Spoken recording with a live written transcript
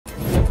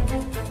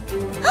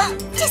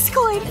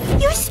Discord,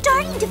 you're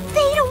starting to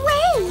fade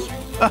away.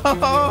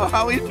 Oh,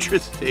 how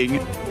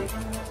interesting.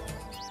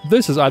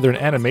 This is either an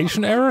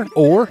animation error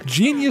or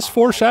genius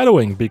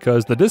foreshadowing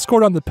because the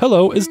Discord on the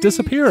pillow is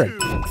disappearing.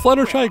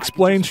 Fluttershy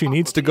explains she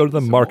needs to go to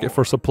the market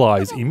for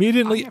supplies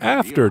immediately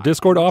after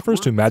Discord offers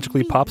to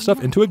magically pop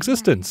stuff into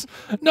existence.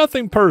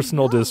 Nothing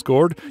personal,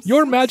 Discord.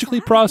 Your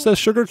magically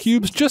processed sugar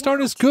cubes just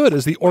aren't as good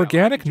as the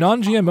organic,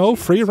 non-GMO,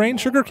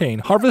 free-range sugarcane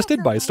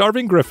harvested by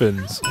starving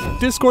griffins.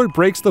 Discord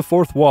breaks the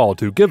fourth wall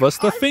to give us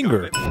the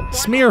finger.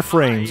 Smear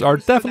frames are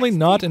definitely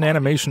not an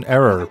animation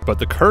error, but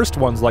the cursed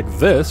ones like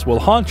this will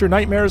haunt your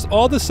nightmares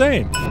all the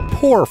same.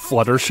 Poor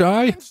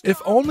Fluttershy.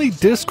 If only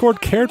Discord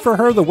cared for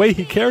her the way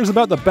he cares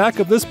about the back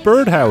of this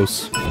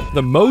birdhouse.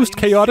 The most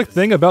chaotic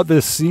thing about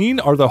this scene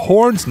are the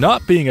horns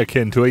not being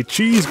akin to a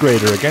cheese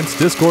grater against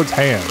Discord's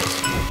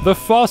hands. The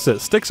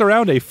faucet sticks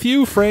around a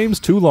few frames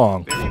too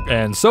long,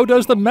 and so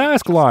does the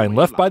mask line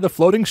left by the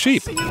floating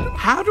sheep.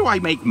 How do I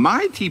make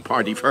my tea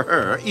party for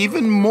her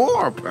even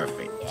more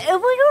perfect? Were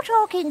you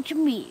talking to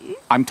me?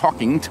 I'm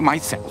talking to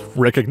myself.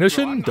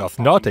 Recognition doth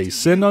not a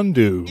sin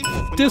undo.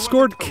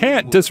 Discord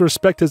can't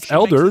disrespect his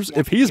elders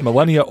if he's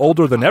millennia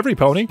older than every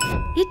pony.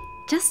 It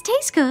just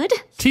tastes good.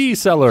 Tea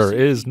seller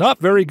is not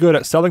very good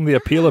at selling the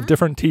appeal of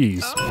different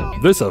teas.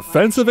 This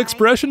offensive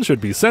expression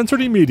should be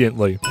censored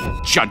immediately.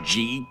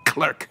 Judgy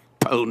clerk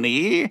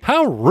pony.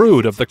 How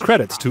rude of the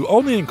credits to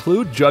only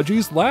include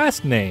Judgy's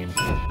last name.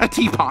 A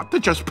teapot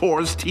that just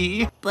pours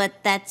tea. But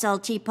that's all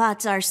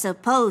teapots are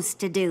supposed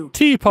to do.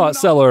 Teapot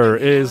seller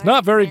is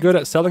not very good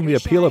at selling the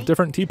appeal of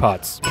different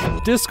teapots.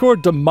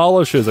 Discord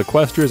demolishes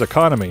Equestria's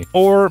economy.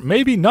 Or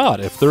maybe not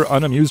if their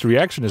unamused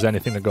reaction is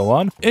anything to go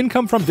on.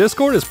 Income from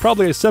Discord is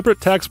probably a separate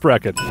tax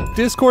bracket.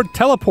 Discord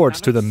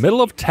teleports to the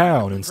middle of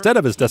town instead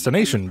of his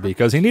destination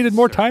because he needed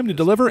more time to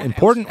deliver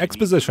important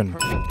exposition.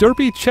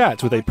 Derpy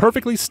chats with a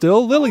perfectly still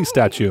Lily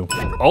statue.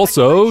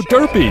 Also,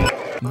 Derpy.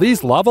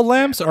 These lava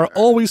lamps are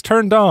always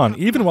turned on,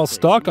 even while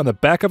stocked on the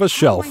back of a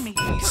shelf.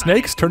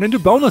 Snakes turn into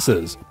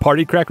bonuses.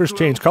 Party crackers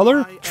change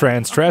color.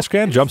 Trans trash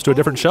can jumps to a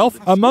different shelf,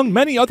 among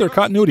many other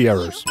continuity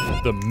errors.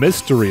 The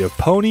mystery of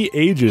pony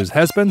ages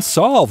has been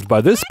solved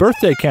by this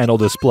birthday candle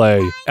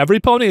display.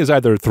 Every pony is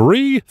either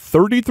 3,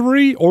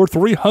 33, or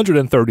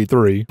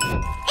 333.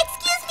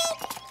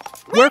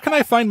 Where can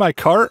I find my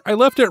cart? I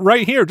left it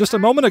right here just a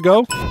moment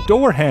ago.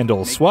 Door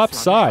handle swaps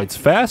sides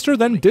faster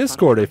than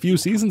Discord a few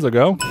seasons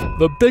ago.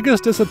 The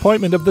biggest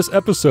disappointment of this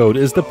episode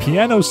is the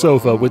piano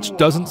sofa, which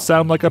doesn't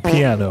sound like a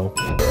piano.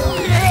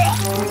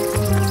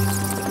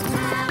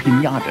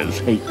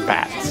 Pinatas hate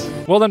bats.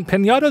 Well then,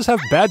 pinatas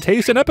have bad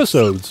taste in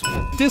episodes.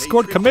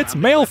 Discord commits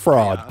mail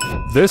fraud.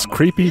 This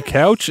creepy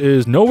couch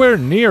is nowhere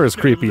near as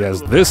creepy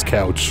as this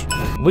couch.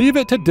 Leave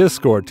it to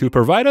Discord to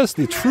provide us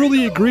the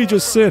truly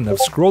egregious sin of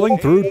scrolling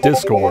through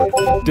Discord.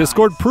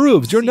 Discord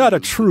proves you're not a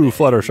true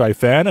Fluttershy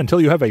fan until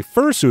you have a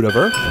fursuit of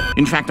her.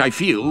 In fact, I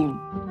feel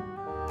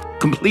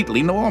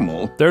completely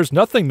normal. There's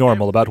nothing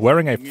normal about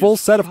wearing a full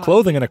set of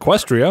clothing in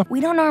Equestria. We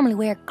don't normally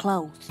wear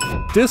clothes.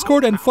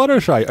 Discord and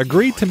Fluttershy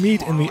agreed to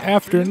meet in the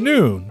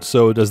afternoon,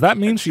 so does that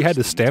mean she had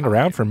to stand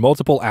around for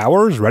multiple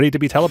hours, ready to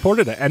be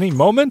teleported at any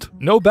moment?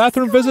 No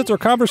bathroom visits or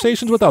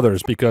conversations with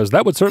others, because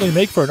that would certainly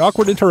make for an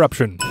awkward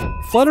interruption.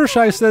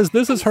 Fluttershy says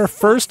this is her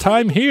first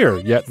time here,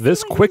 yet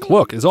this quick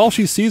look is all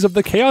she sees of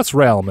the Chaos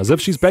Realm, as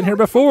if she's been here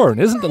before and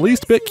isn't the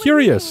least bit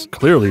curious.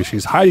 Clearly,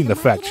 she's hiding the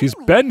fact she's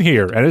been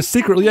here and is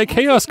secretly a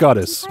Chaos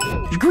Goddess.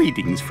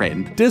 Greetings,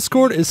 friend.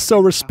 Discord is so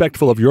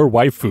respectful of your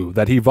waifu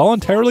that he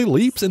voluntarily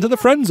leaps into the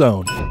friend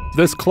zone.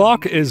 This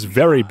clock is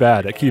very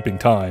bad at keeping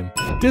time.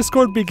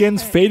 Discord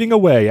begins fading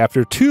away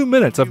after 2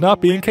 minutes of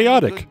not being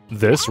chaotic.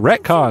 This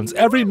retcons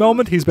every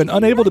moment he's been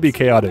unable to be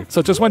chaotic,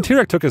 such as when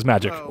Tyrek took his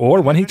magic,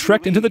 or when he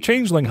trekked into the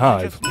Changeling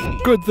Hive.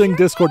 Good thing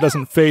Discord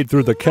doesn't fade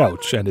through the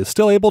couch, and is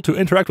still able to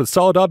interact with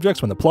solid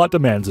objects when the plot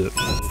demands it.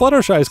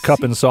 Fluttershy's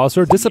cup and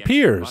saucer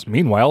disappears.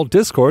 Meanwhile,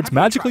 Discord's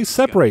magically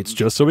separates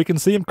just so we can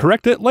see him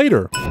correct it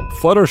later.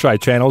 Fluttershy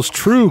channels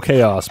true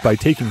chaos by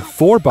taking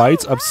 4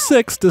 bites of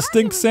 6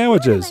 distinct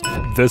sandwiches.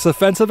 This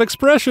offensive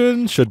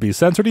expression should be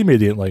censored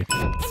immediately.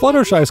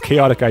 Fluttershy's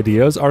chaotic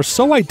ideas are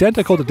so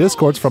identical to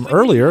Discord's from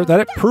earlier that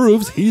it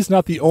proves he's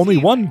not the only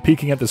one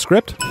peeking at the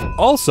script.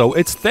 Also,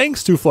 it's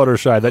thanks to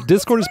Fluttershy that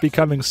Discord is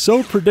becoming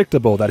so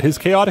predictable that his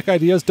chaotic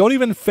ideas don't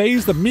even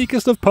faze the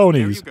meekest of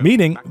ponies,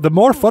 meaning the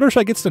more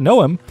Fluttershy gets to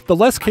know him, the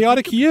less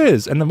chaotic he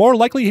is, and the more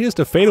likely he is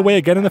to fade away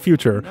again in the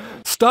future.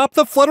 Stop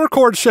the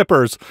Fluttercord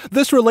shippers!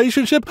 This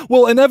relationship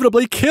will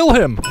inevitably kill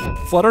him!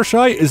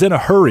 Fluttershy is in a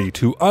hurry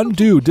to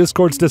undo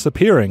Discord's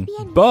disappearing,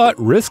 but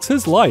risks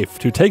his life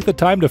to take the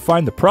time to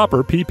find the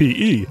proper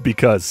PPE,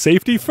 because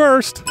safety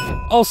first.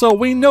 Also,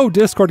 we know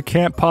Discord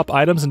can't pop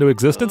items into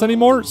existence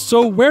anymore,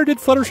 so where did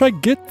Fluttershy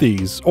get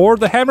these? Or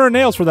the hammer and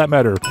nails for that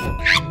matter?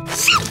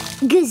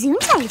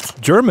 Gesundheit.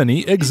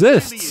 Germany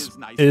exists.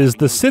 Is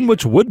the sin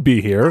which would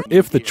be here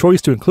if the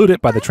choice to include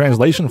it by the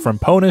translation from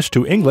Ponish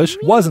to English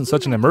wasn't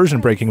such an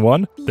immersion-breaking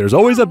one? There's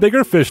always a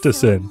bigger fish to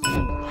sin.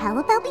 How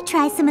about we me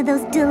try some of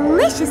those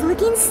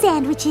delicious-looking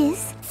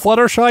sandwiches.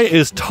 Fluttershy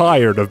is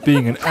tired of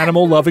being an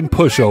animal-loving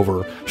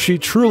pushover. She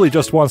truly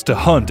just wants to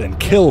hunt and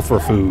kill for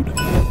food.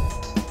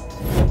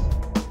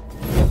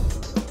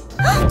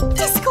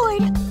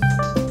 Discord!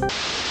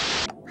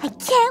 I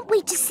can't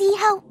wait to see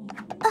how...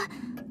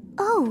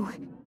 oh.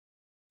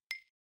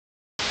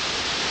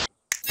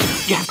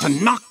 You have to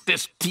knock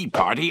this tea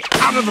party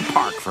out of the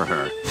park for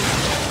her.